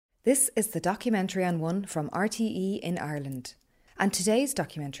This is the Documentary on One from RTE in Ireland. And today's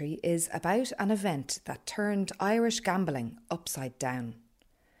documentary is about an event that turned Irish gambling upside down.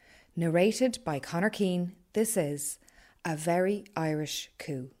 Narrated by Conor Keane, this is A Very Irish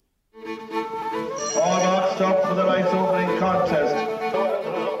Coup. All boxed up for the night's opening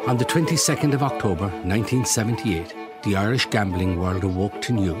contest. On the 22nd of October 1978, the Irish gambling world awoke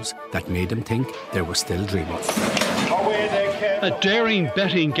to news that made them think they were still dreaming. A daring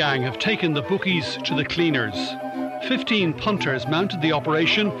betting gang have taken the bookies to the cleaners. 15 punters mounted the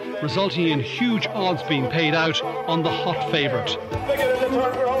operation, resulting in huge odds being paid out on the hot favourite.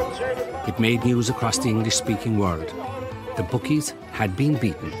 It made news across the English-speaking world. The bookies had been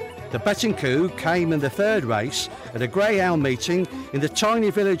beaten. The betting coup came in the third race at a greyhound meeting in the tiny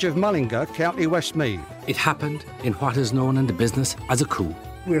village of Mullingar, County Westmeath. It happened in what is known in the business as a coup.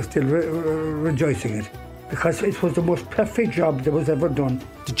 We're still rejoicing it, because it was the most perfect job that was ever done.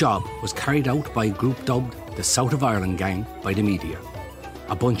 The job was carried out by a group dubbed the South of Ireland Gang by the media.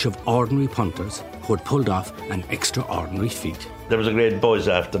 A bunch of ordinary punters who had pulled off an extraordinary feat. There was a great buzz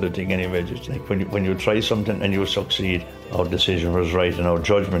after the thing anyway, just like when you try something and you succeed, our decision was right and our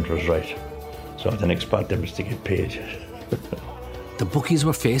judgment was right. So the next part then was to get paid. The bookies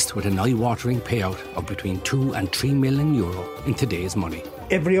were faced with an eye-watering payout of between €2 and €3 million in today's money.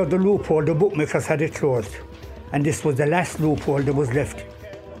 Every other loophole, the bookmakers had it closed, and this was the last loophole that was left.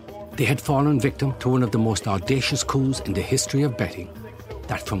 They had fallen victim to one of the most audacious coups in the history of betting,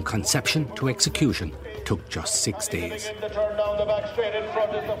 that from conception to execution took just 6 days.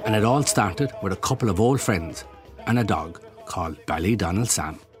 And it all started with a couple of old friends and a dog called Ballydonnell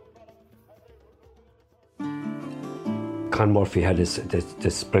Sam. Con Murphy had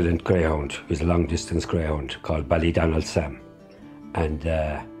this brilliant greyhound. He was a long-distance greyhound called Ballydonnell Sam. And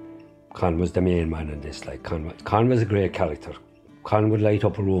Con was the main man in this. Like Con was a great character. Con would light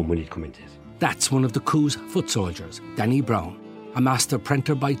up a room when he'd come into it. That's one of the coup's foot soldiers, Danny Brown, a master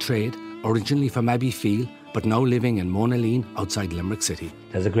printer by trade, originally from Abbeyfeale, but now living in Monaleen outside Limerick City.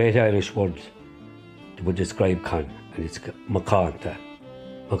 There's a great Irish word that would describe Con, and it's Macanta.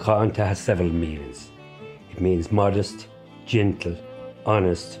 Macanta has several meanings. It means modest, gentle,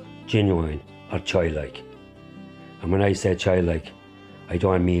 honest, genuine, or childlike. And when I say childlike, I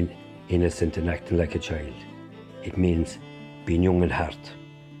don't mean innocent and acting like a child. It means being young at heart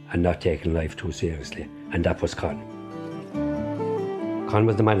and not taking life too seriously. And that was Con. Con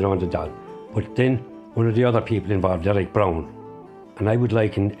was the man around the doll. But then one of the other people involved, Eric Brown, and I would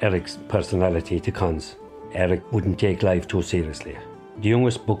liken Eric's personality to Con's. Eric wouldn't take life too seriously. The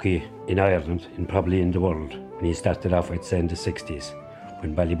youngest bookie in Ireland, and probably in the world, when he started off, I'd say in the 60s,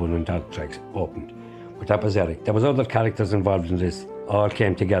 when Ballybun and Dog Tracks opened. But that was Eric. There was other characters involved in this. All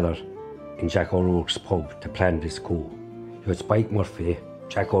came together in Jack O'Rourke's pub to plan this coup. You had Spike Murphy,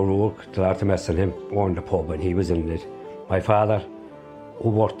 Jack O'Rourke, the Lord mess and him, owned the pub, and he was in it. My father, who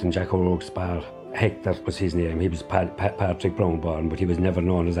worked in Jack O'Rourke's bar, Hector was his name. He was Patrick Brown born, but he was never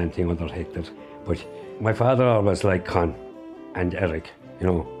known as anything other than Hector. But my father always liked Con and Eric, you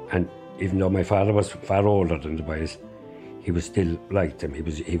know, and even though my father was far older than the boys, he was still liked them.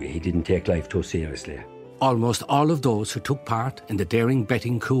 He didn't take life too seriously. Almost all of those who took part in the daring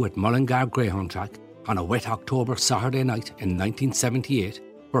betting coup at Mullingar Greyhound Track on a wet October Saturday night in 1978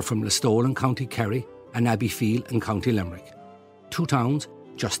 were from Listowel in County Kerry and Abbeyfeale in County Limerick. Two towns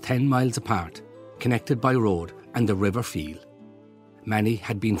just 10 miles apart, connected by road and the River Feel. Many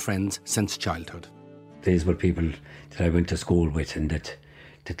had been friends since childhood. These were people that I went to school with and that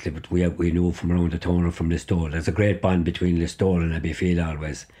we knew from around the town or from Listowel. There's a great bond between Listowel and Abbeyfeale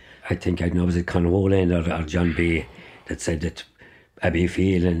always. I think I know, was it Conor Holan or John B that said that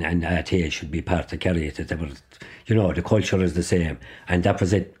Abbeyfeale and AT should be part of Kerry. That they were, you know, the culture is the same. And that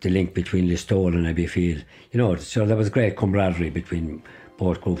was it, the link between Listowel and Abbeyfeale. You know, so there was great camaraderie between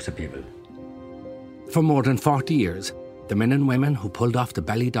both groups of people. For more than 40 years, the men and women who pulled off the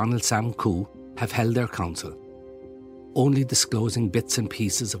Ballydonnell Sam coup have held their counsel, only disclosing bits and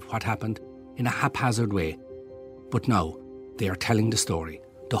pieces of what happened in a haphazard way. But now they are telling the story,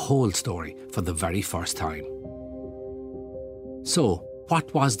 the whole story, for the very first time. So,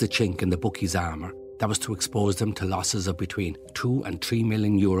 what was the chink in the bookies' armour that was to expose them to losses of between €2 and €3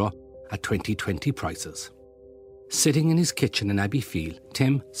 million at 2020 prices? Sitting in his kitchen in Abbeyfeale,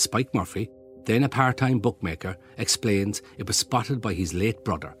 Tim Spike Murphy, then a part-time bookmaker, explains it was spotted by his late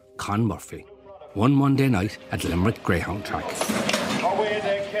brother, Con Murphy, one Monday night at Limerick Greyhound Track.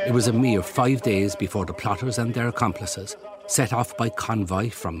 It was a mere 5 days before the plotters and their accomplices set off by convoy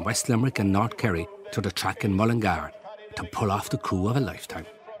from West Limerick and North Kerry to the track in Mullingar to pull off the coup of a lifetime.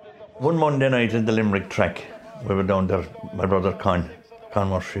 One Monday night in the Limerick Track, we were down there, my brother Con, Con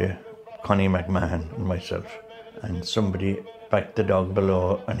Murphy, Connie McMahon and myself. And somebody backed the dog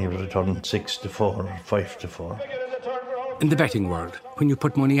below and he was returned 6-4 or 5-4. In the betting world, when you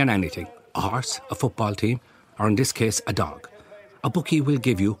put money on anything, a horse, a football team, or in this case a dog, a bookie will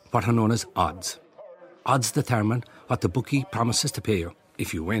give you what are known as odds. Odds determine what the bookie promises to pay you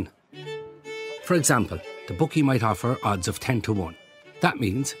if you win. For example, the bookie might offer odds of 10-1. That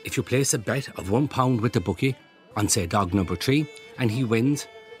means if you place a bet of £1 with the bookie on, say, dog number 3, and he wins,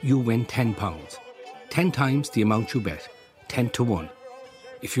 you win £10. 10 times the amount you bet, 10-1.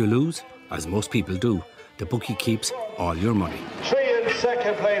 If you lose, as most people do, the bookie keeps all your money. 3 in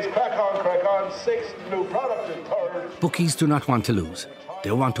second place, crack on, 6, new product in third. Bookies do not want to lose.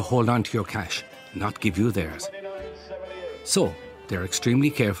 They want to hold on to your cash, not give you theirs. So, they're extremely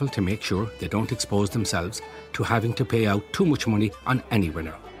careful to make sure they don't expose themselves to having to pay out too much money on any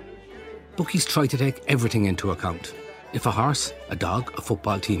winner. Bookies try to take everything into account. If a horse, a dog, a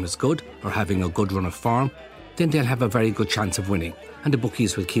football team is good or having a good run of form, then they'll have a very good chance of winning, and the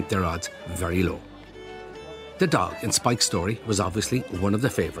bookies will keep their odds very low. The dog in Spike's story was obviously one of the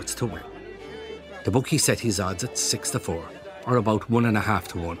favourites to win. The bookie set his odds at 6-4, or about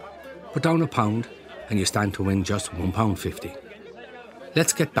 1.5-1. Put down £1 and you stand to win just £1.50.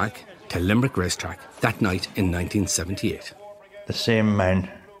 Let's get back to Limerick Racetrack that night in 1978. The same man,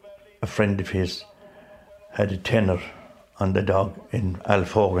 a friend of his, had a tenner on the dog in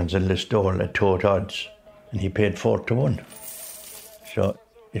Alf Hogan's in Listowel at tote odds, and he paid 4-1. So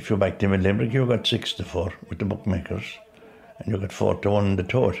if you backed him in Limerick, you got 6-4 with the bookmakers, and you got 4-1 in the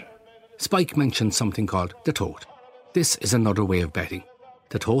tote. Spike mentioned something called the tote. This is another way of betting.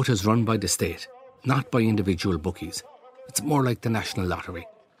 The tote is run by the state, not by individual bookies. It's more like the National Lottery.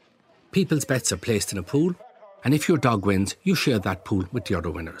 People's bets are placed in a pool, and if your dog wins, you share that pool with the other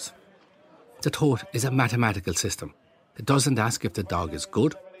winners. The tote is a mathematical system. It doesn't ask if the dog is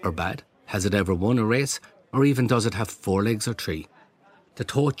good or bad, has it ever won a race, or even does it have 4 legs or 3. The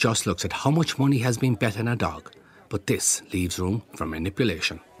tote just looks at how much money has been bet on a dog, but this leaves room for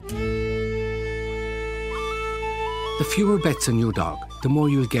manipulation. The fewer bets on your dog, the more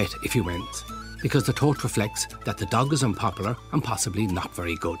you'll get if he wins, because the tote reflects that the dog is unpopular and possibly not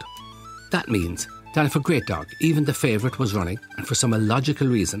very good. That means that if a great dog, even the favourite, was running, and for some illogical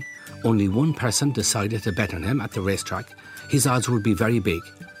reason, only one person decided to bet on him at the racetrack, his odds would be very big,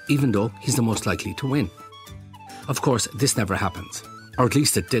 even though he's the most likely to win. Of course, this never happens, or at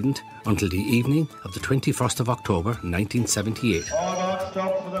least it didn't until the evening of the 21st of October 1978. All boxed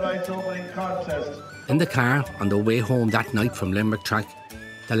up for the night's opening contest. In the car on the way home that night from Limerick Track,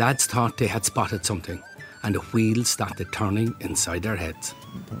 the lads thought they had spotted something, and the wheels started turning inside their heads.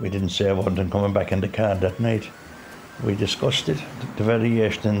 We didn't say a word and coming back in the car that night. We discussed it, the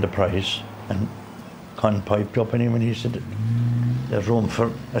variation in the price, and Con piped up on him and he said, there's room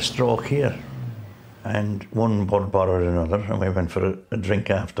for a stroke here. And one borrowed another, and we went for a drink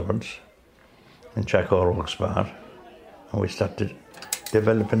afterwards in Jack O'Rourke's bar, and we started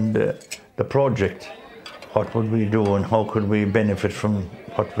developing the project. What would we do and how could we benefit from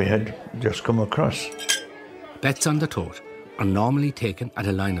what we had just come across? Bets on the tote are normally taken at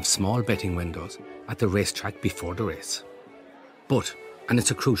a line of small betting windows at the racetrack before the race. But, and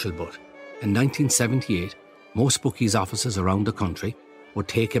it's a crucial but, in 1978, most bookies' offices around the country would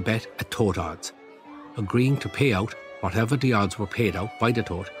take a bet at tote odds, agreeing to pay out whatever the odds were paid out by the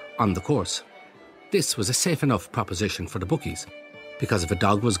tote on the course. This was a safe enough proposition for the bookies, because if a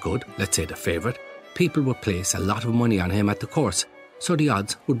dog was good, let's say the favourite, people would place a lot of money on him at the course, so the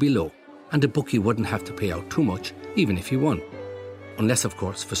odds would be low, and the bookie wouldn't have to pay out too much, even if he won. Unless, of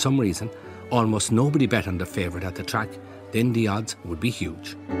course, for some reason, almost nobody bet on the favourite at the track, then the odds would be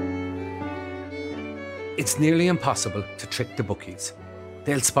huge. It's nearly impossible to trick the bookies.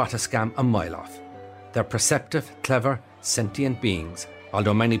 They'll spot a scam a mile off. They're perceptive, clever, sentient beings,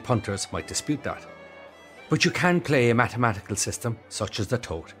 although many punters might dispute that. But you can play a mathematical system such as the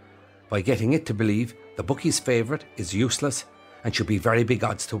tote by getting it to believe the bookie's favourite is useless and should be very big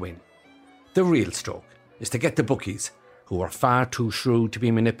odds to win. The real stroke is to get the bookies, who are far too shrewd to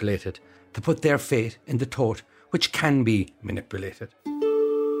be manipulated, to put their fate in the tote, which can be manipulated.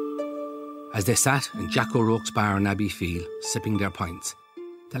 As they sat in Jack O'Rourke's bar in Abbeyfield, sipping their pints,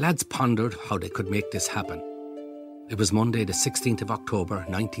 the lads pondered how they could make this happen. It was Monday the 16th of October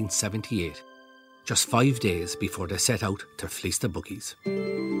 1978, just 5 days before they set out to fleece the bookies.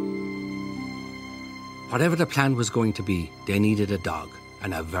 Whatever the plan was going to be, they needed a dog,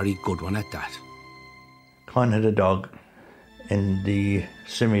 and a very good one at that. Con had a dog in the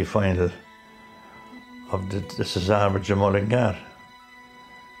semi-final of the Cesar with Mullingar,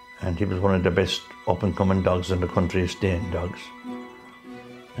 and he was one of the best up-and-coming dogs in the country, staying dogs.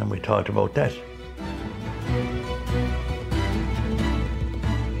 And we thought about that.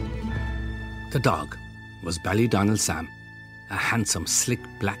 The dog was Ballydonnell Sam, a handsome, slick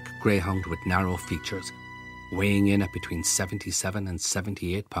black greyhound with narrow features, weighing in at between 77 and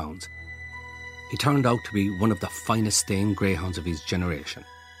 78 pounds. He turned out to be one of the finest staying greyhounds of his generation.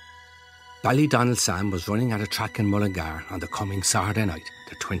 Ballydonnell Sam was running at a track in Mullingar on the coming Saturday night,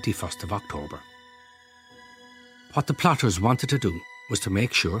 the 21st of October. What the plotters wanted to do was to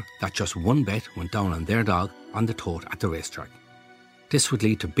make sure that just one bet went down on their dog on the tote at the racetrack. This would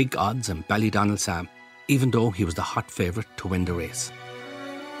lead to big odds on Ballydonnell Sam, even though he was the hot favourite to win the race.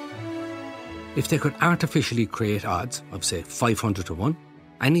 If they could artificially create odds of, say, 500 to 1,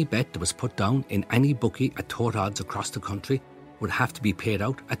 any bet that was put down in any bookie at tote odds across the country would have to be paid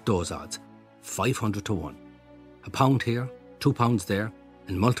out at those odds, 500 to 1. £1 here, £2 there,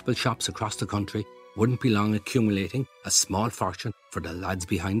 and multiple shops across the country wouldn't be long accumulating a small fortune for the lads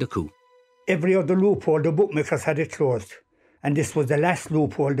behind the coup. Every other loophole, the bookmakers had it closed. And this was the last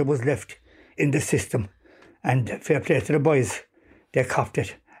loophole that was left in the system. And fair play to the boys, they copped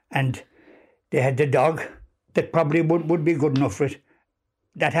it. And they had the dog that probably would be good enough for it.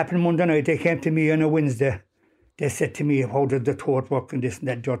 That happened Monday night. They came to me on a Wednesday. They said to me, how did the tote work and this and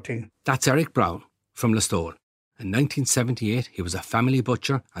that sort of thing. That's Eric Brown from Listowel. In 1978, he was a family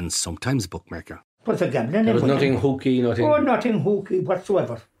butcher and sometimes bookmaker. It was a gambling. There was nothing hooky, nothing... Oh, nothing hooky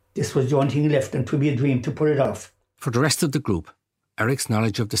whatsoever. This was the only thing left, and to be a dream to pull it off. For the rest of the group, Eric's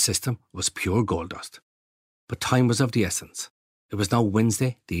knowledge of the system was pure gold dust. But time was of the essence. It was now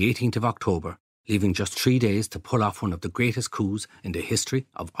Wednesday, the 18th of October, leaving just 3 days to pull off one of the greatest coups in the history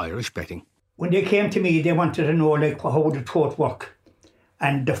of Irish betting. When they came to me, they wanted to know how would the tote work.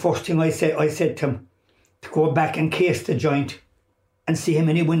 And the first thing I said to them, to go back and case the joint and see how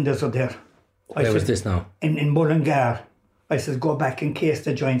many windows are there. Where was this now? In Mullingar. I said, go back and case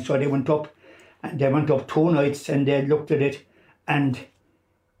the joint. So they went up, and they went up 2 nights and they looked at it, and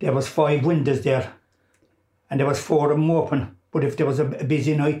there was 5 windows there, and there was 4 of them open. But if there was a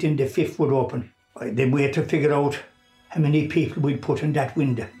busy night, then the 5th would open. Then we had to figure out how many people we'd put in that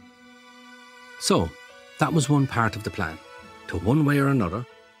window. So, that was one part of the plan, to one way or another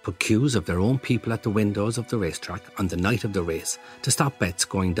put queues of their own people at the windows of the racetrack on the night of the race to stop bets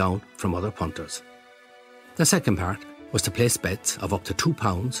going down from other punters. The second part was to place bets of up to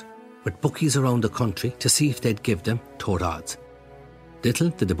 £2 with bookies around the country to see if they'd give them tote odds. Little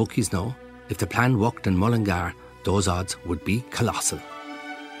did the bookies know, if the plan worked in Mullingar, those odds would be colossal.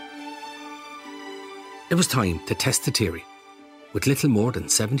 It was time to test the theory, with little more than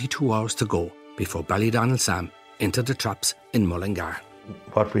 72 hours to go before Ballydonnell Sam entered the traps in Mullingar.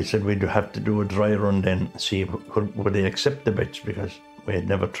 What we said, we'd have to do a dry run then, see would they accept the bets, because we had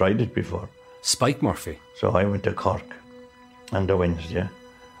never tried it before. Spike Murphy. So I went to Cork on the Wednesday,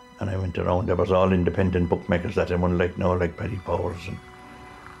 and I went around. There was all independent bookmakers that time, like Paddy Powers, and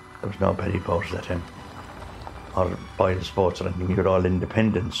there was no Paddy Powers that time, or Boyle Sports or anything. You had all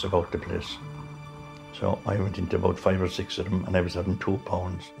independents about the place. So I went into about 5 or 6 of them, and I was having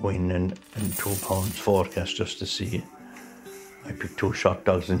 £2 win and £2 forecast just to see. I picked 2 shot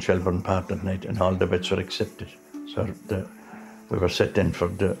dogs in Shelburne Park that night, and all the bets were accepted. So we were set then for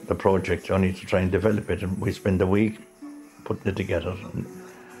the project, only to try and develop it, and we spent a week putting it together. And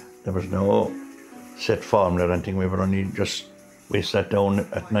there was no set formula or anything. We sat down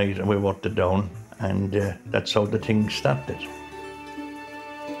at night and we worked it down, and that's how the thing started.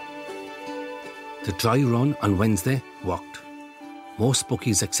 The dry run on Wednesday worked. Most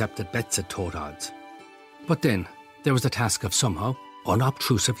bookies accepted bets at tote odds. But then there was the task of somehow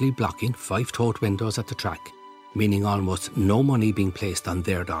unobtrusively blocking 5 tote windows at the track, meaning almost no money being placed on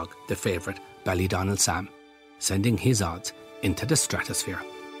their dog, the favourite Ballydonnell Sam, sending his odds into the stratosphere.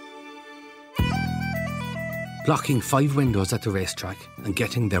 Blocking 5 windows at the racetrack and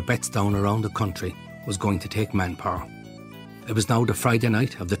getting their bets down around the country was going to take manpower. It was now the Friday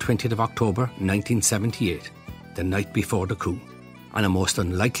night of the 20th of October 1978, the night before the coup, and a most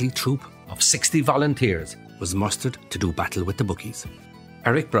unlikely troop of 60 volunteers was mustered to do battle with the bookies.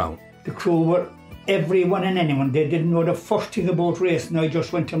 Eric Brown. The crew were everyone and anyone. They didn't know the first thing about racing. I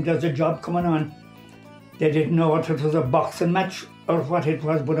just went to them, there's a job coming on. They didn't know if it was a boxing match or what it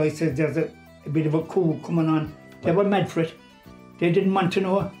was, but I said there's a bit of a coup coming on. They were mad for it. They didn't want to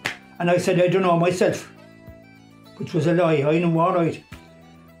know. And I said, I don't know myself, which was a lie. I knew all right.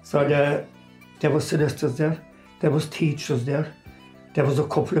 So there was solicitors there. There was teachers there. There was a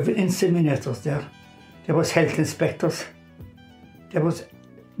couple of inseminators there. There was health inspectors. There was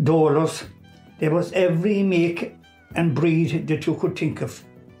dolers. There was every make and breed that you could think of.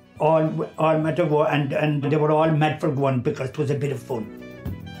 All mad to go, and they were all mad for going because it was a bit of fun.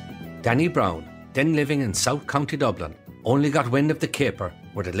 Danny Brown, then living in South County Dublin, only got wind of the caper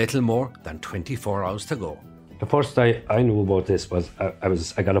with a little more than 24 hours to go. The first I knew about this was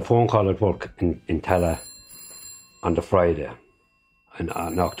I got a phone call at work in Tala on the Friday in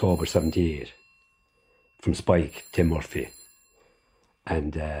October 78 from Spike, Tim Murphy.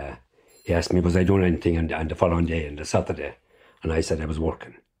 And he asked me, was I doing anything on the following day, on the Saturday? And I said I was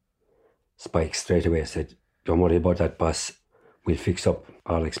working. Spike straight away said, don't worry about that, boss. We'll fix up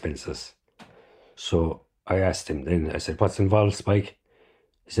all expenses. So I asked him then, I said, what's involved, Spike?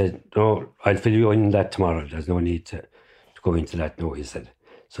 He said, no, I'll fill you in that tomorrow. There's no need to go into that now, he said.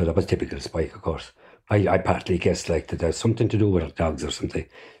 So that was typical Spike, of course. I partly guessed that there's something to do with dogs or something.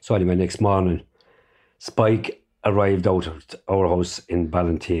 So anyway, next morning, Spike arrived out of our house in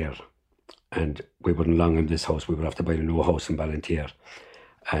Ballantyre, and we weren't long in this house. We would have to buy a new house in Ballantyre.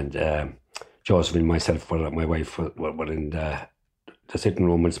 And Joseph and myself, my wife, were in the sitting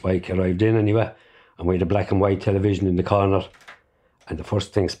room when Spike arrived in anyway. And we had a black and white television in the corner. And the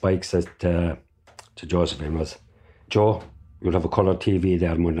first thing Spike said to Josephine was, Joe, you'll have a colour TV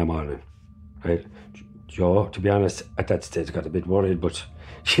there Monday morning. Right? Joe, to be honest, at that stage got a bit worried, but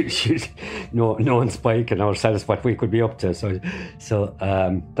knowing Spike and ourselves what we could be up to. So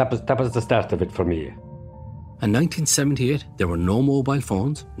that was the start of it for me. In 1978, there were no mobile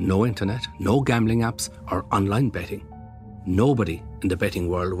phones, no internet, no gambling apps or online betting. Nobody in the betting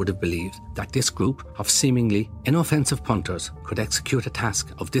world would have believed that this group of seemingly inoffensive punters could execute a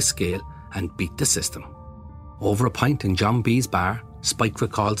task of this scale and beat the system. Over a pint in John B's bar, Spike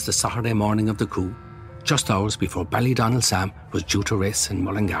recalls the Saturday morning of the coup, just hours before Ballydonnell Sam was due to race in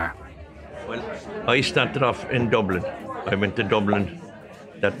Mullingar. Well, I started off in Dublin. I went to Dublin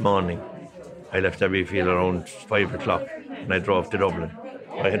that morning. I left Abbeyfield around 5 o'clock and I drove to Dublin.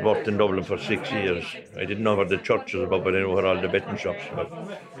 I had worked in Dublin for 6 years. I didn't know where the churches were, but I knew where all the betting shops were.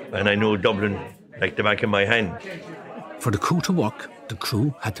 And I knew Dublin like the back of my hand. For the coup to work, the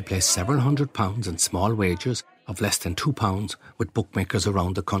crew had to place several £100 in small wagers of less than £2 with bookmakers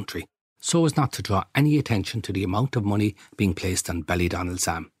around the country, so as not to draw any attention to the amount of money being placed on Ballydonnell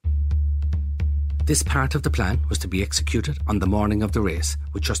Sam. This part of the plan was to be executed on the morning of the race,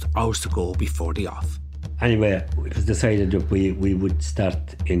 with just hours to go before the off. Anyway, it was decided that we would start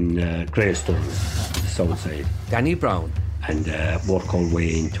in Greystone, the south side. Danny Brown. And work our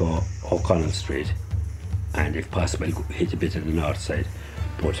way into O'Connell Street. And if possible, hit a bit of the north side.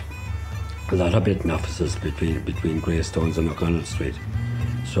 But a lot of betting offices between Greystones and O'Connell Street.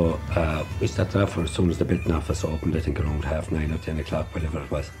 So we started off as soon as the betting office opened, I think around 9:30 or 10 o'clock, whatever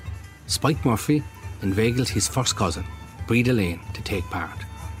it was. Spike Murphy inveigled his first cousin, Breda Lane, to take part.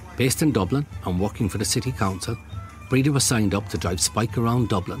 Based in Dublin and working for the City Council, Breda was signed up to drive Spike around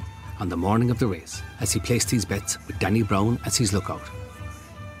Dublin on the morning of the race as he placed his bets with Danny Brown as his lookout.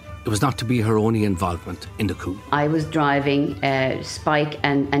 It was not to be her only involvement in the coup. I was driving, Spike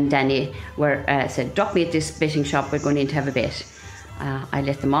and Danny said, drop me at this betting shop, we're going in to have a bet. I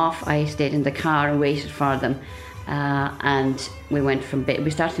let them off, I stayed in the car and waited for them. And we went we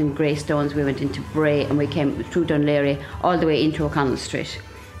started in Greystones, we went into Bray and we came through Dunleary all the way into O'Connell Street,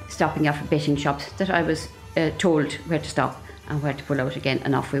 stopping off at betting shops that I was told where to stop and where to pull out again,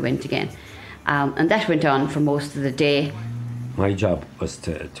 and off we went again. And that went on for most of the day. My job was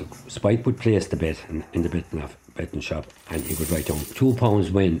to Spike would place the bet in the betting shop, and he would write down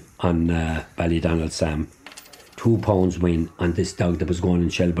 £2 win on Ballydonnell Sam, £2 win on this dog that was going in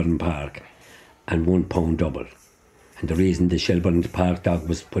Shelburne Park, and £1 double. And the reason the Shelburne Park dog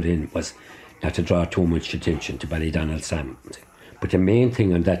was put in was not to draw too much attention to Ballydonnell Sam. But the main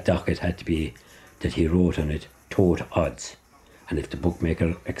thing on that docket had to be that he wrote on it tote odds. And if the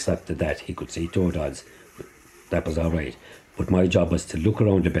bookmaker accepted that, he could see tote odds. That was all right. But my job was to look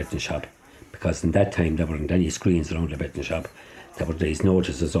around the betting shop, because in that time there weren't any screens around the betting shop. There were these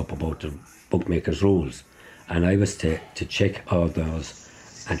notices up about the bookmaker's rules. And I was to check all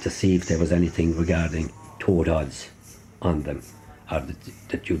those and to see if there was anything regarding tote odds on them, or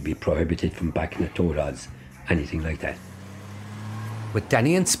that you'd be prohibited from backing at tote odds, anything like that. With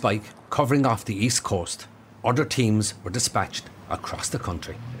Danny and Spike covering off the East Coast, other teams were dispatched across the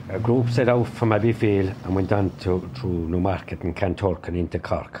country. A group set out from Abbeyfield and went on through Newmarket and Kanturk and into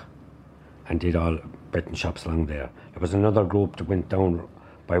Cork and did all betting shops along there. There was another group that went down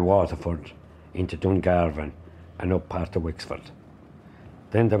by Waterford into Dungarvan and up part of Wexford.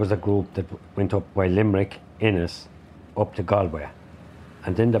 Then there was a group that went up by Limerick, Ennis, up to Galway.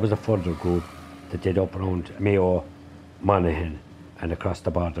 And then there was a further group that did up around Mayo, Monaghan and across the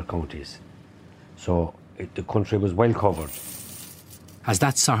border counties. So the country was well covered. As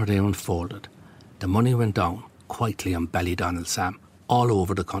that Saturday unfolded, the money went down quietly on Ballydonnell Sam, all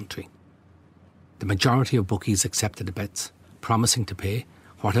over the country. The majority of bookies accepted the bets, promising to pay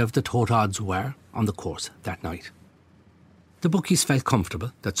whatever the tote odds were on the course that night. The bookies felt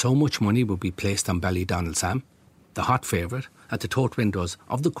comfortable that so much money would be placed on Ballydonaldsam, the hot favourite, at the tote windows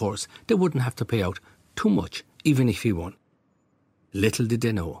of the course. They wouldn't have to pay out too much, even if he won. Little did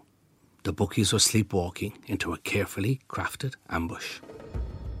they know, the bookies were sleepwalking into a carefully crafted ambush.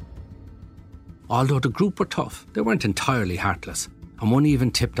 Although the group were tough, they weren't entirely heartless, and one even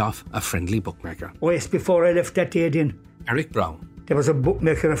tipped off a friendly bookmaker. Just before I left that day in, Eric Brown. There was a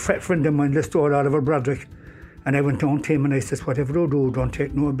bookmaker, a friend of mine, Listowel Oliver Broderick, and I went down to him and I says, whatever you do, don't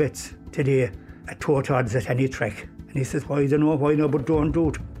take no bets today at tote odds at any track. And he says, why not, but don't do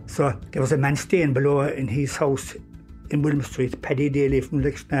it. So there was a man staying below in his house in William Street, Paddy Daly from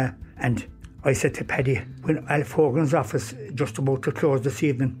Lixna, and I said to Paddy, when Alf Hogan's office just about to close this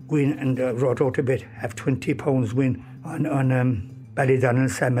evening, go in and wrote out a bet, have £20 win on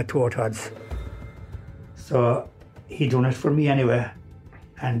Ballydonaldsam at tote odds. So he done it for me anyway.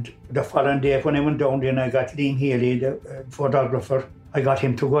 And the following day when I went down there and I got Liam Healy, the photographer, I got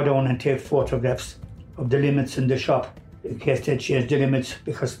him to go down and take photographs of the limits in the shop in case they changed the limits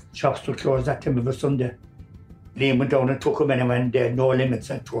because shops were closed that time of a Sunday. Liam went down and took them anyway and there had no limits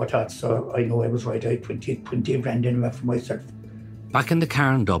at tote odds, so I know I was right. I had 20 grand anyway for myself. Back in the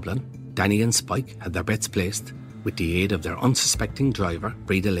car in Dublin, Danny and Spike had their bets placed with the aid of their unsuspecting driver,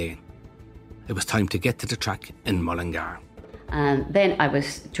 Breda Lane. It was time to get to the track in Mullingar. And then I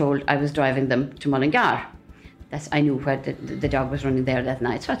was told I was driving them to Mullingar. I knew where the dog was running there that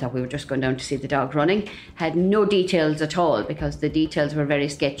night, so I thought we were just going down to see the dog running. Had no details at all because the details were very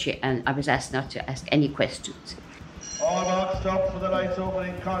sketchy and I was asked not to ask any questions. All boxed up for the night's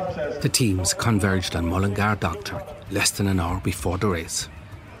opening contest. The teams converged on Mullingar Dog Track less than an hour before the race.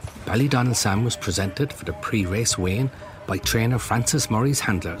 Ballydonaldsam was presented for the pre-race weigh-in by trainer Francis Murray's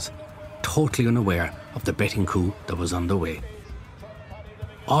handlers, totally unaware of the betting coup that was underway.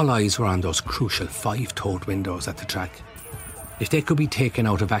 All eyes were on those crucial 5 tote windows at the track. If they could be taken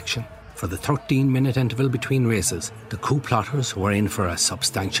out of action for the 13-minute interval between races, the coup plotters were in for a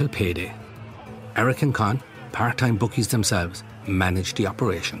substantial payday. Eric and Con, part-time bookies themselves, managed the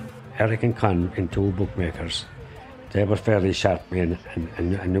operation. Eric and Con and 2 bookmakers. They were fairly sharp men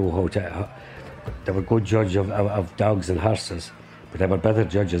and knew how to... They were good judges of dogs and horses, but they were better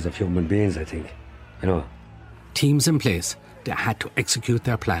judges of human beings, I think. You know. Teams in place, they had to execute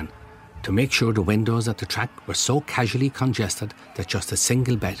their plan to make sure the windows at the track were so casually congested that just a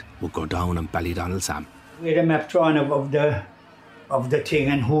single bet would go down on Ballydonaldsam. We had a map drawn of the thing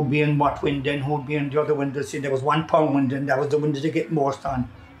and who'd be in what window and who'd be in the other window. See, there was one pound window and that was the window to get most on.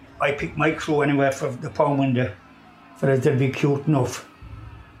 I picked my crew anyway for the pound window. For us they'd be cute enough.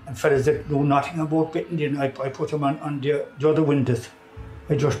 And for us that knew nothing about betting, then I put them on the other windows.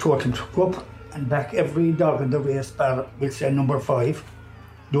 I just told them to go up and back every dog in the race bar, we'll say number 5.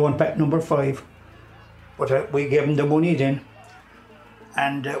 Don't back number 5. But we gave them the money then.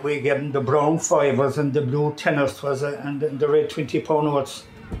 And we gave them the brown 5s and the blue 10s and the red £20 notes.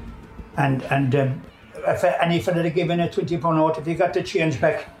 And if any fella had given a £20 note, if he got the change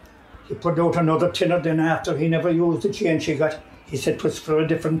back, he put out another tenner. Then after he never used the change he got, he said it was for a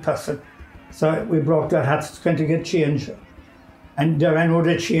different person. So we brought their hats going to get change. And there I know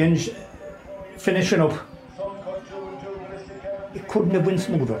the change finishing up. It couldn't have been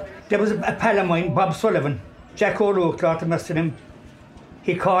smoother. There was a pal of mine, Bob Sullivan, Jack O'Rourke, I must have him.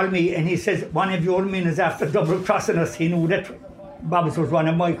 He called me and he says, one of your men is after double crossing us. He knew that Bob's was one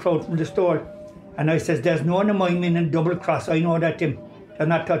of my crowd from the store. And I says, there's no one of my men in double cross. I know that him. They're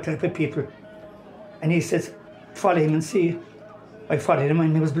not that type of people. And he says, follow him and see. I followed him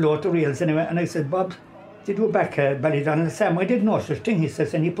and he was below the rails anyway. And I said, Bob, did you back Ballydonaldsam? I did no such thing, he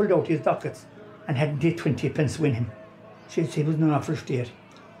says. And he pulled out his dockets and had the 20 pence win him. He was in an awful state.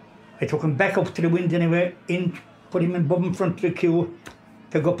 I took him back up to the wind anyway, put him in front of the queue,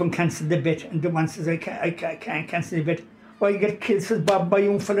 to go up and cancel the bet. And the man says, I can't cancel the bet. Why you get killed, says Bob, by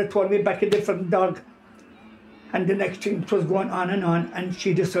young fella told me back a different dog. And the next thing it was going on, and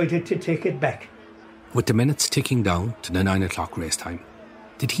she decided to take it back. With the minutes ticking down to the 9 o'clock race time,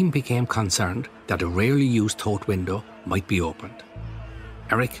 the team became concerned that a rarely used tote window might be opened.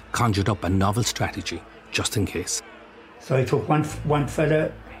 Eric conjured up a novel strategy, just in case. So I took one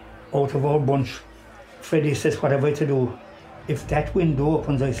fella out of our bunch. Freddie says, what have I to do? If that window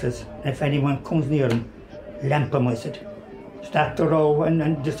opens, I says, and if anyone comes near him, lamp him, I said. Start the row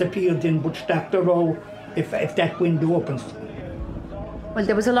and disappear then, but start the row if that window opens. Well,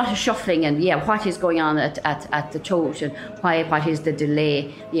 there was a lot of shuffling and, what is going on at the tote and what is the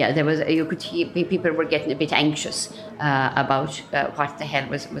delay. Yeah, you could see people were getting a bit anxious about what the hell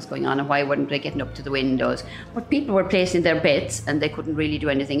was going on and why weren't they getting up to the windows. But people were placing their bets and they couldn't really do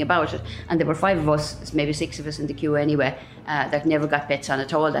anything about it. And there were 5 of us, maybe 6 of us in the queue anyway, that never got bets on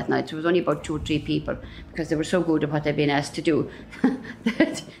at all that night. So it was only about 2 or 3 people because they were so good at what they'd been asked to do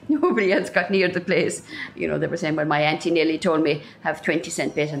that nobody else got near the place. You know, they were saying, well, my auntie Nellie told me have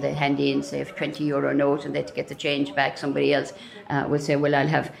 20-cent bet and they'd hand in, say, a €20 note and they'd get the change back. Somebody else would say, well, I'll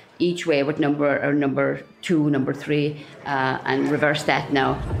have each way with number 2, number 3, and reverse that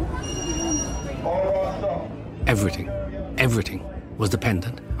now. Everything was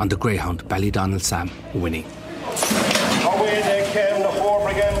dependent on the greyhound Ballydonnell Sam winning. Away they came, the 4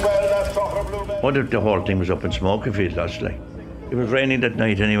 began well, that soccer blue bell. What if the whole thing was up in smoke if he'd lost, like? It was raining that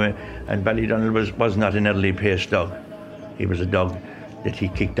night anyway, and Ballydonnell was not an early pace dog. He was a dog that he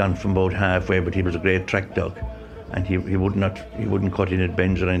kicked on from about halfway, but he was a great track dog. And he wouldn't cut in at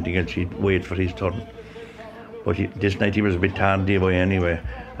bends or anything else, he'd wait for his turn. But this night he was a bit tardy away anyway,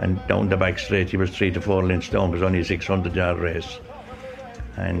 and down the back straight he was 3 to 4 lengths down. It was only a 600-yard race.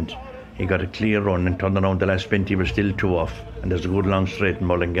 And he got a clear run and turned around the last bend, he was still 2 off. And there's a good long straight in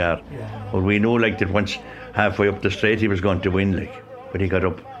Mullingar. Yeah. But we knew like that once halfway up the straight he was going to win, like. But he got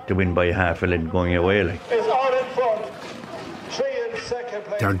up to win by half a length going away, like. Is all in front. 3 in second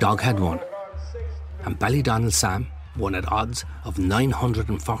place. Their dog had won. And Ballydonnell Sam won at odds of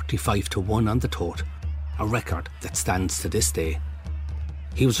 945 to 1 on the tote, a record that stands to this day.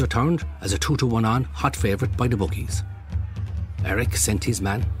 He was returned as a 2 to 1 on hot favourite by the bookies. Eric sent his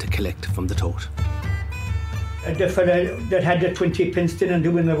man to collect from the tote. The fella that had the 20 pence in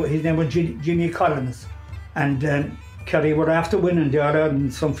the winner, his name was Jimmy Collins. And Kerry were after winning the other,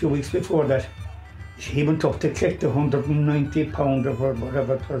 and some few weeks before that, he went up to collect £190 or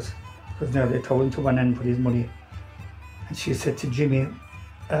whatever it was. Because now they told him to one end for his money. And she said to Jimmy,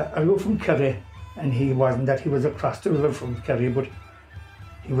 are you from Kerry? And he wasn't that, he was across the river from Kerry, but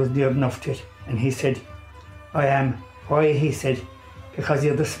he was near enough to it. And he said, I am. Why? He said, because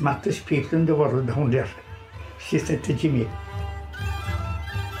you're the smartest people in the world down there. She said to Jimmy.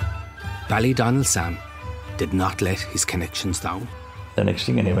 Ballydonnell Sam did not let his connections down. The next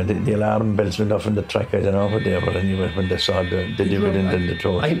thing anyway, the alarm bells went off on the track. I don't know what they were anyway when they saw the dividend in the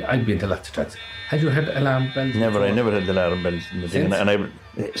tote. I'd been to lots of tracks. Had you had alarm bells? Never, I never had alarm bells in the thing. And I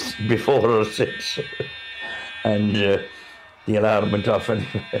before or since. And the alarm went off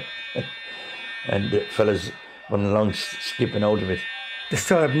anyway. And the fellas went along skipping out of it. The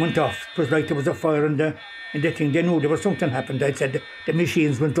siren went off. It was like there was a fire in the thing. They knew there was something happened. I said the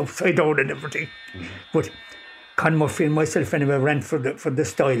machines went upside down and everything. Mm-hmm. But Con Murphy and myself anyway ran for the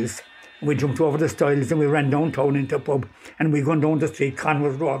stiles. We jumped over the stiles and we ran downtown into a pub, and we gone down the street. Con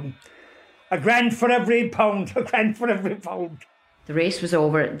was roaring, £1,000 for every pound, £1,000 for every pound. The race was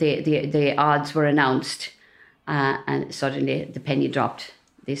over, the odds were announced, and suddenly the penny dropped.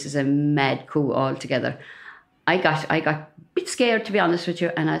 This is a mad coup altogether. I got a bit scared, to be honest with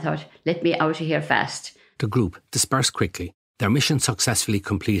you, and I thought, let me out of here fast. The group dispersed quickly, their mission successfully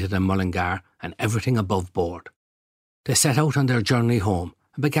completed in Mullingar and everything above board. They set out on their journey home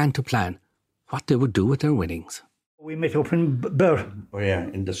and began to plan what they would do with their winnings. We met up in Burr. Oh yeah,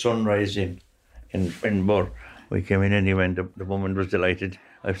 in the sunrise in Burr. We came in anyway, and the woman was delighted.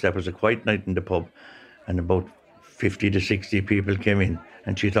 That was a quiet night in the pub, and about 50 to 60 people came in,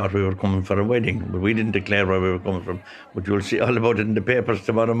 and she thought we were coming for a wedding, but we didn't declare where we were coming from. But you'll see all about it in the papers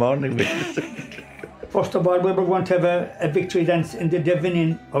tomorrow morning. First of all, we were going to have a victory dance in the Devon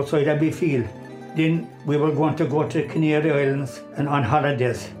Inn outside Abbeyfield. Then we were going to go to Canary Islands and on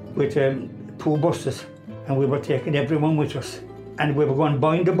holidays with 2 buses, and we were taking everyone with us, and we were going to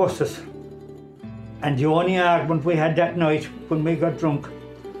bind the buses. And the only argument we had that night when we got drunk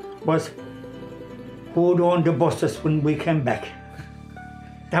was who would own the buses when we came back.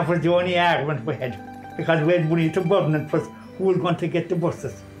 That was the only argument we had, because we had money to burn. It was who was going to get the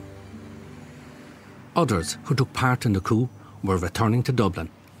buses. Others who took part in the coup were returning to Dublin.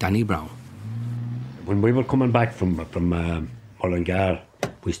 Danny Brown. When we were coming back from Mullingar,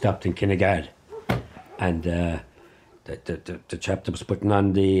 we stopped in Kinnegad, and the chap that was putting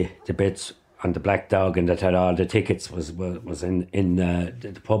on the bets on the Black Dog and that had all the tickets was in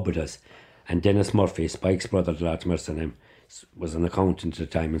the pub with us. And Dennis Murphy, Spike's brother, the Lord mercy on him, was an accountant at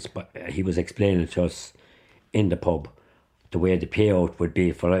the time, and he was explaining to us in the pub the way the payout would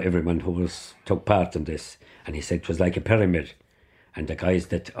be for everyone who took part in this. And he said it was like a pyramid, and the guys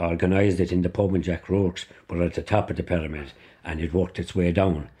that organised it in the pub in Jack Rourke's were at the top of the pyramid, and it worked its way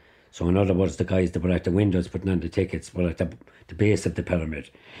down. So in other words, the guys that were at the windows putting on the tickets were at the base of the pyramid.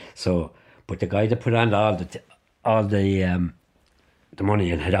 So, but the guy that put on all the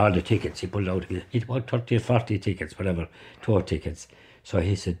money and had all the tickets, he pulled out, he'd about 30 or 40 tickets, whatever, tour tickets. So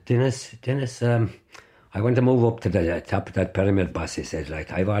he said, Dennis, I want to move up to the top of that pyramid, boss. He said,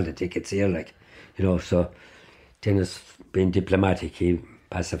 like, I've all the tickets here, like, you know. So Dennis, being diplomatic, he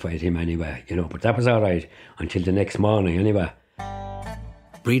pacified him anyway, you know. But that was all right until the next morning, anyway.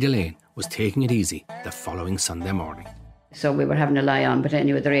 Breda Lane was taking it easy the following Sunday morning. So we were having a lie on, but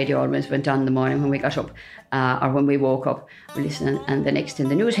anyway, the radio always went on in the morning when we got up, or when we woke up, we listened, and the next thing,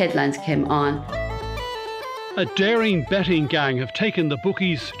 the news headlines came on. A daring betting gang have taken the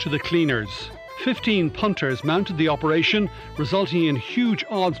bookies to the cleaners. 15 punters mounted the operation, resulting in huge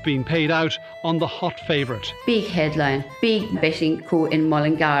odds being paid out on the hot favourite. Big headline, big betting coup in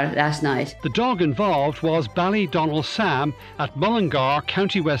Mullingar last night. The dog involved was Ballydonnell Sam at Mullingar,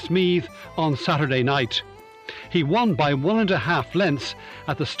 County Westmeath on Saturday night. He won by 1.5 lengths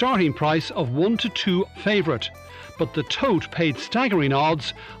at the starting price of 1-2 favourite, but the tote paid staggering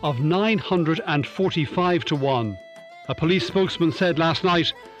odds of 945 to 1. A police spokesman said last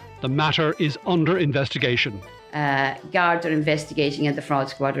night, the matter is under investigation. Guards are investigating and the fraud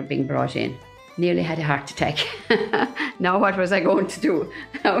squad are being brought in. Nearly had a heart attack. Now what was I going to do?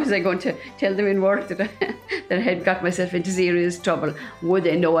 How was I going to tell them in work that I had got myself into serious trouble? Would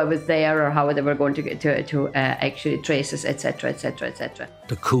they know I was there, or how they were going to actually trace us, etc., etc., etc.?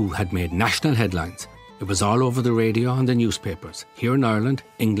 The coup had made national headlines. It was all over the radio and the newspapers, here in Ireland,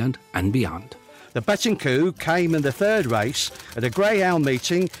 England and beyond. The betting coup came in the third race at a greyhound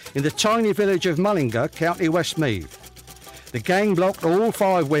meeting in the tiny village of Mullingar, County Westmeath. The gang blocked all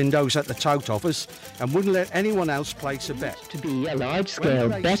 5 windows at the tote office and wouldn't let anyone else place a bet. To be a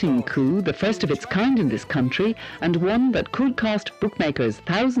large-scale betting coup, the first of its kind in this country, and one that could cost bookmakers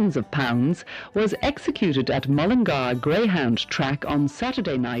thousands of pounds, was executed at Mullingar Greyhound Track on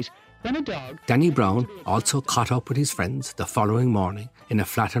Saturday night when a dog... Danny Brown also caught up with his friends the following morning in a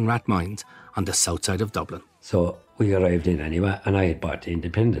flat in Rathmines on the south side of Dublin. So we arrived in anyway, and I had bought the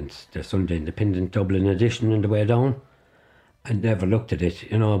Independent, the Sunday Independent Dublin edition on the way down. I never looked at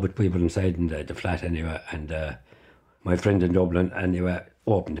it, you know, but we were inside in the flat anyway, and my friend in Dublin anyway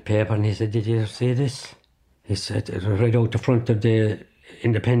opened the paper and he said, did you see this? He said, right out the front of the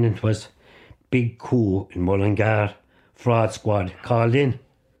Independent was big coup in Mullingar, fraud squad called in.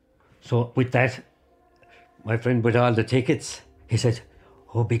 So with that, my friend with all the tickets, he said,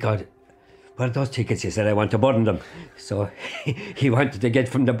 oh big God, what are those tickets? He said, I want to burn them. So he wanted to get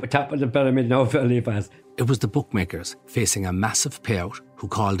from the top of the pyramid now fairly fast. It was the bookmakers facing a massive payout who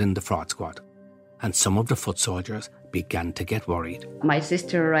called in the fraud squad, and some of the foot soldiers began to get worried. My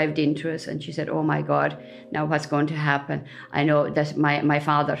sister arrived into us and she said, oh my God, now what's going to happen? I know that my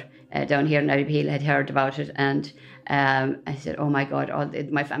father down here in Abbeypeel had heard about it, and I said, oh my God,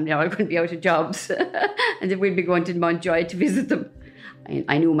 my family are all going to be out of jobs and then we'd be going to Mountjoy to visit them.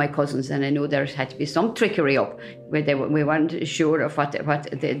 I knew my cousins, and I knew there had to be some trickery up where we weren't sure of what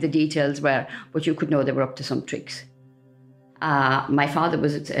the details were, but you could know they were up to some tricks. My father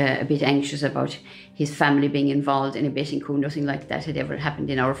was a bit anxious about his family being involved in a betting coup. Nothing like that had ever happened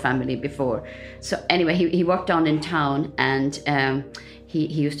in our family before. So anyway, he worked on in town, and he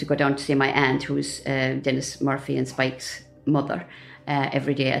used to go down to see my aunt, who was Dennis Murphy and Spike's mother,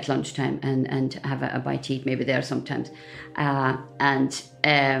 every day at lunchtime, and have a bite to eat maybe there sometimes.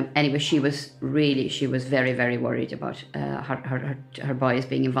 Anyway, she was very, very worried about her boys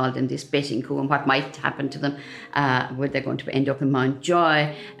being involved in this betting coup and what might happen to them. Were they going to end up in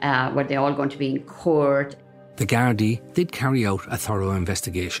Mountjoy? Were they all going to be in court? The Gardaí did carry out a thorough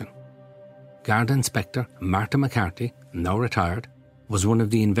investigation. Garda Inspector Martha McCarthy, now retired, was one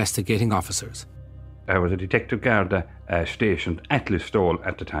of the investigating officers. I was a detective Garda stationed at Listowel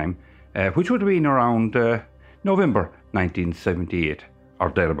at the time, which would have been around November 1978 or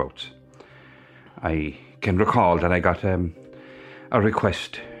thereabouts. I can recall that I got a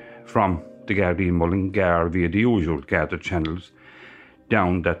request from the Gardaí in Mullingar via the usual Garda channels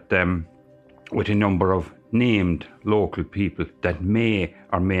down that with a number of named local people that may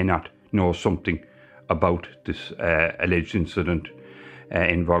or may not know something about this alleged incident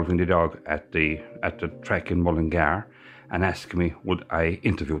involving the dog at the track in Mullingar, and asked me would I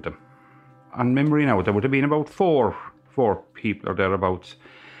interview them. On memory now, there would have been about four people or thereabouts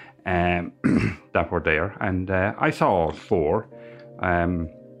that were there, and I saw all 4,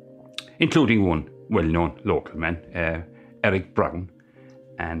 including one well-known local man, Eric Brown,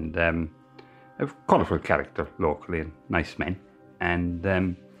 and a colourful character locally, and nice man.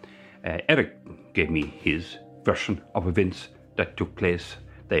 And Eric gave me his version of events that took place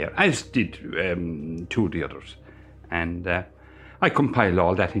there, as did two of the others. And I compiled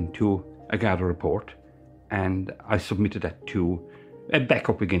all that into a Garda report, and I submitted that to back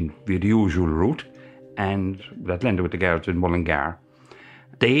up again via the usual route, and that landed with the guards in Mullingar.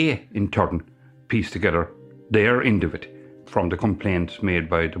 They, in turn, pieced together their end of it from the complaints made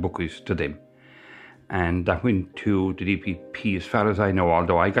by the bookies to them. And that went to the DPP as far as I know,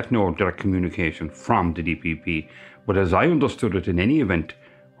 although I got no direct communication from the DPP. But as I understood it, in any event,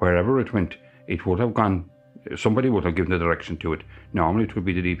 wherever it went, it would have gone, somebody would have given the direction to it. Normally it would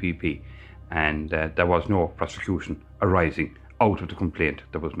be the DPP. And there was no prosecution arising out of the complaint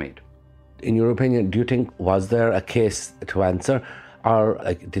that was made. In your opinion, do you think, was there a case to answer, or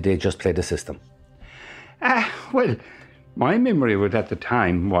did they just play the system? Well, my memory of it at the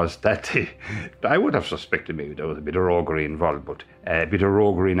time was that I would have suspected maybe there was a bit of roguery involved, but a bit of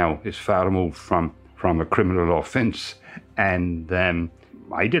roguery now is far removed from a criminal offence. And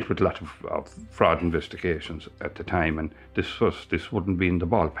I did with a lot of fraud investigations at the time, and this wouldn't be in the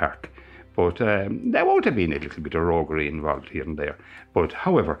ballpark. But there would have been a little bit of roguery involved here and there. But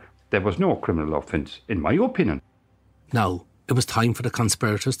however, there was no criminal offence, in my opinion. Now, it was time for the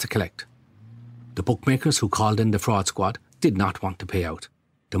conspirators to collect. The bookmakers who called in the fraud squad did not want to pay out.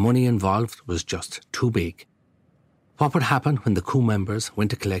 The money involved was just too big. What would happen when the coup members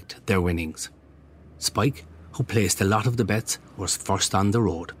went to collect their winnings? Spike, who placed a lot of the bets, was first on the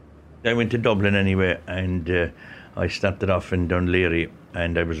road. I went to Dublin anyway, and I started off in Dunleary,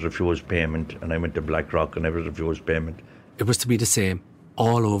 and I was refused payment, and I went to Blackrock and I was refused payment. It was to be the same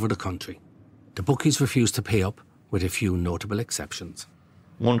all over the country. The bookies refused to pay up, with a few notable exceptions.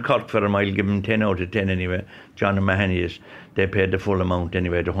 One Cork firm, I'll give them 10 out of 10 anyway. John and Mahany's, they paid the full amount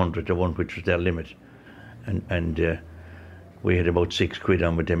anyway, the 100 to 1, which was their limit. And we had about £6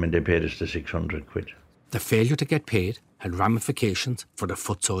 on with them, and they paid us the 600 quid. The failure to get paid had ramifications for the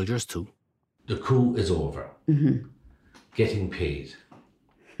foot soldiers too. The coup is over. Mm-hmm. Getting paid.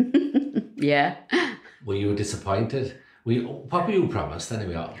 Yeah. Were you disappointed? What were you promised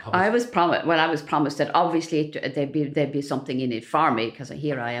anyway? I was promised that obviously there'd be something in it for me, because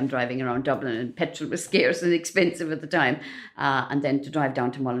here I am driving around Dublin and petrol was scarce and expensive at the time, and then to drive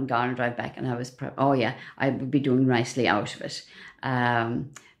down to Mullingar and drive back, and I was I would be doing nicely out of it.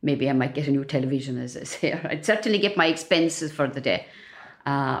 Maybe I might get a new television, as I say. I'd certainly get my expenses for the day.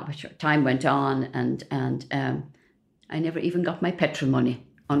 But time went on, and I never even got my petrol money,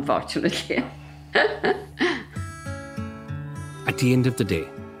 unfortunately. At the end of the day,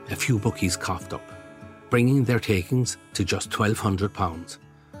 a few bookies coughed up, bringing their takings to just £1,200,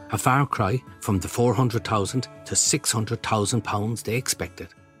 a far cry from the £400,000 to £600,000 they expected.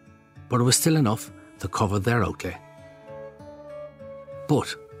 But it was still enough to cover their outlay.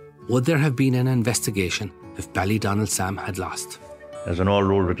 But would there have been an investigation if Ballydonald Sam had lost? There's an old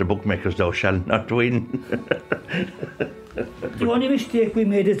rule with the bookmakers, thou shalt not win. The only mistake we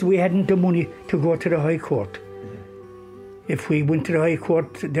made is we hadn't the money to go to the High Court. If we went to the High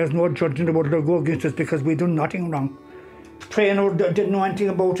Court, there's no judge in the world that'll go against us, because we done nothing wrong. The trainer didn't know anything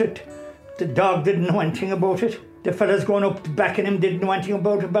about it. The dog didn't know anything about it. The fellas going up backing him didn't know anything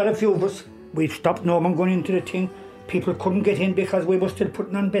about it, but a few of us. We stopped no one going into the thing. People couldn't get in because we were still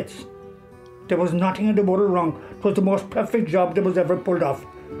putting on bets. There was nothing in the world wrong. It was the most perfect job that was ever pulled off.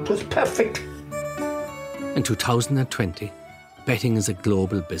 It was perfect. In 2020, betting is a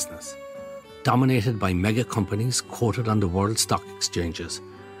global business, dominated by mega companies quoted on the world stock exchanges,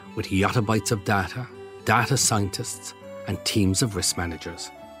 with yottabytes of data scientists, and teams of risk managers.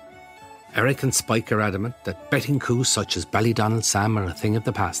 Eric and Spike are adamant that betting coups such as Ballydonald Sam are a thing of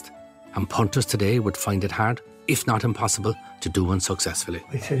the past, and punters today would find it hard, if not impossible, to do unsuccessfully.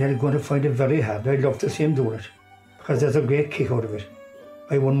 I said I'm going to find it very hard. I'd love to see him do it, because there's a great kick out of it.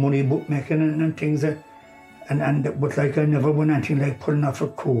 I won money bookmaking and things, but I never won anything like pulling off a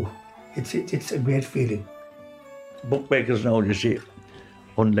coup. It's a great feeling. Bookmakers now, you see,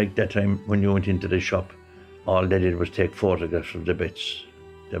 unlike that time when you went into the shop, all they did was take photographs of the bets.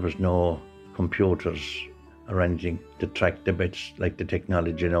 There was no computers or anything to track the bets like the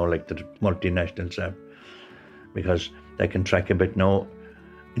technology now, like the multinationals have. Because they can track a bet now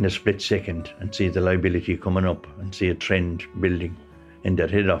in a split second and see the liability coming up and see a trend building in their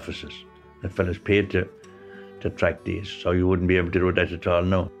head offices. The fellas paid to track these, so you wouldn't be able to do that at all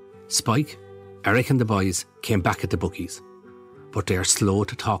now. Spike, Eric and the boys came back at the bookies, but they are slow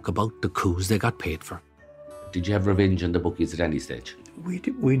to talk about the coups they got paid for. Did you have revenge on the bookies at any stage? We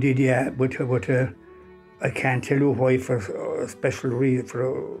did, yeah, but I can't tell you why, for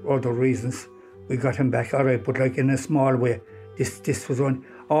for other reasons. We got him back, all right, but like in a small way. This was on.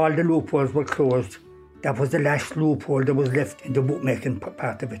 All the loopholes were closed. That was the last loophole that was left in the bookmaking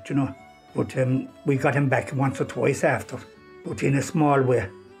part of it, you know. But we got him back once or twice after, but in a small way.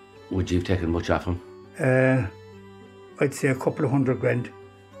 Would you have taken much off him? I'd say a couple of $100,000.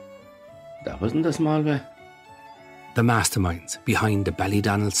 That wasn't a small way. The masterminds behind the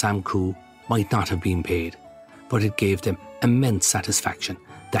Ballydonnell Sam coup might not have been paid, but it gave them immense satisfaction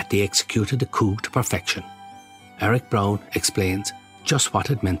that they executed the coup to perfection. Eric Brown explains just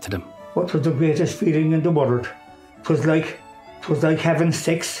what it meant to them. What was the greatest feeling in the world? It was like having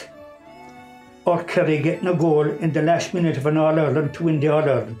sex or Kerry getting a goal in the last minute of an All-Ireland to win the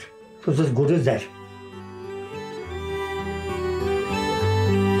All-Ireland. It was as good as that.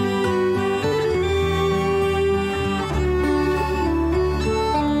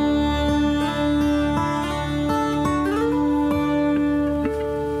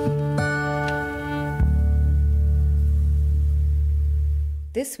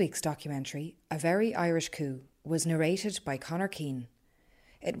 This week's documentary, A Very Irish Coup, was narrated by Conor Keane.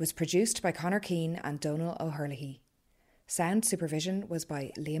 It was produced by Conor Keane and Donal O'Herlihy. Sound supervision was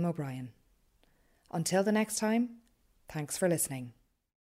by Liam O'Brien. Until the next time, thanks for listening.